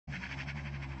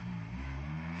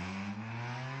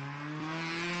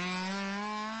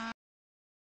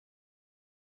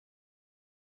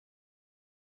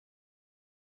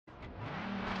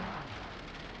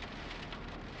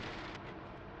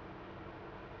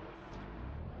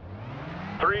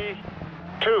3,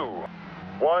 2,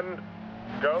 1,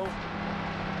 go.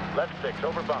 Left 6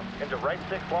 over bump, into right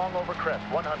 6 long over crest,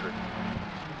 100.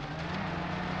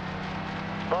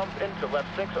 Bump into left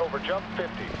 6 over jump,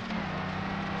 50.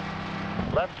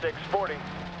 Left 6, 40.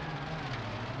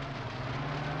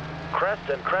 Crest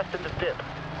and crest into dip.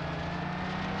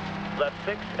 Left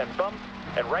 6 and bump,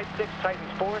 and right 6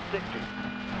 tightens 4, 60.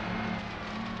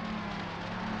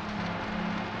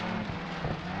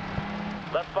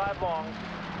 Left 5 long,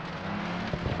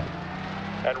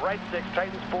 and right 6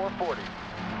 tightens 4, 40.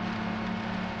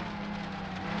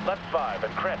 Left 5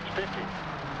 and crest, 50.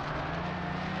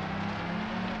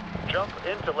 Jump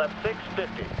into left 6,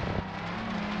 50.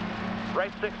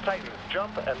 Right 6 tightens,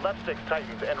 jump, and left 6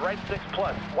 tightens, and right 6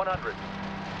 plus, 100.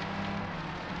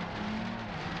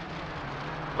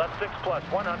 Left 6 plus,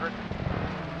 100.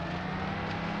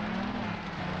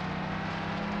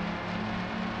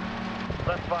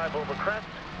 Left 5 over crest.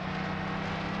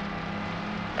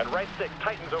 And right 6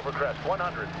 tightens over crest,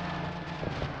 100.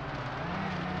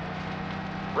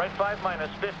 Right 5 minus,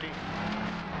 50.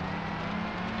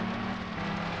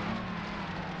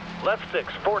 Left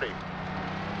 6, 40.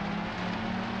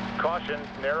 Caution,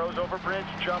 narrows over bridge,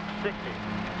 jump, 60.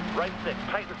 Right 6,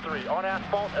 tightens 3, on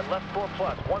asphalt, and left 4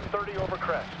 plus, 130 over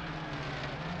crest.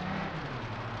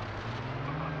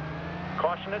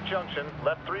 Caution at junction,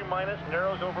 left 3 minus,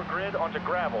 narrows over grid, onto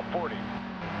gravel, 40.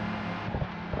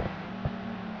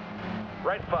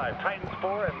 Right 5, tightens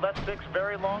 4, and left 6,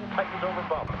 very long, tightens over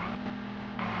bump.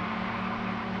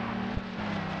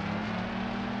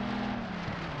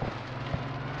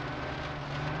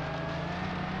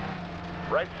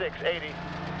 Right 6, 80.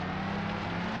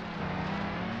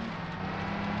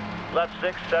 Left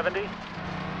 6, 70.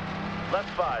 Left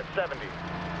 5, 70.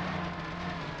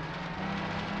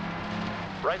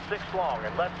 Right 6 long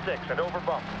and left 6 and over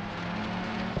bump.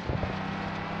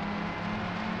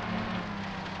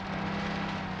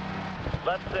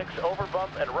 Left 6 over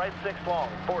bump and right 6 long,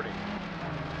 40.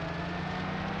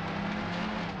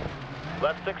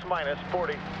 Left 6 minus,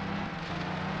 40.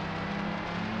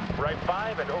 Right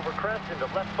 5 and over crest into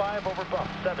left 5 over bump,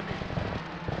 70.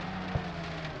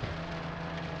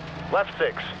 Left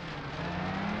 6.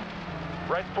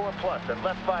 Right 4 plus and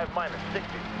left 5 minus, 60.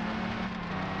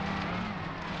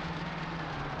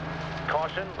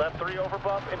 Caution, left 3 over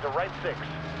bump into right 6.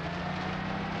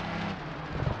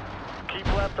 Keep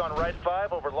left on right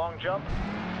 5 over long jump.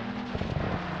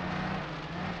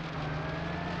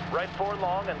 Right 4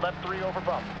 long and left 3 over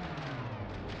bump.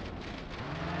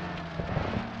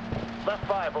 Left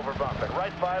 5 over bump and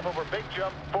right 5 over big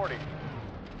jump, 40.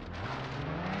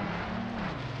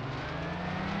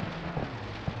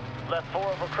 Left 4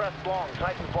 over crest long,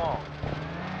 tightens long.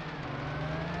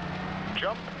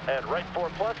 Jump and right 4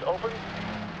 plus opens.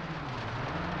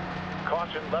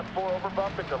 Caution, left 4 over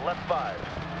bump into left 5.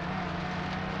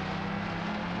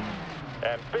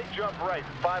 And big jump right,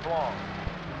 5 long.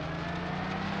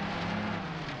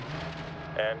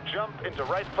 And jump into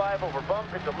right 5 over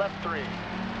bump into left 3.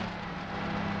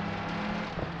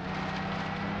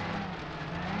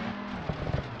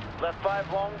 Left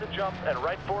 5 long to jump and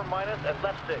right 4 minus and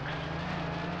left 6.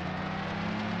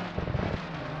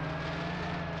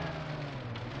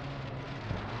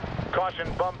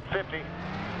 Caution, bump 50.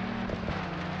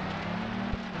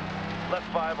 Left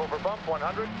 5 over bump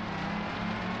 100.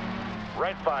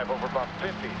 Right 5 over bump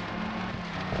 50.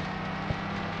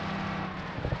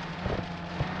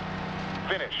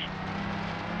 Finish.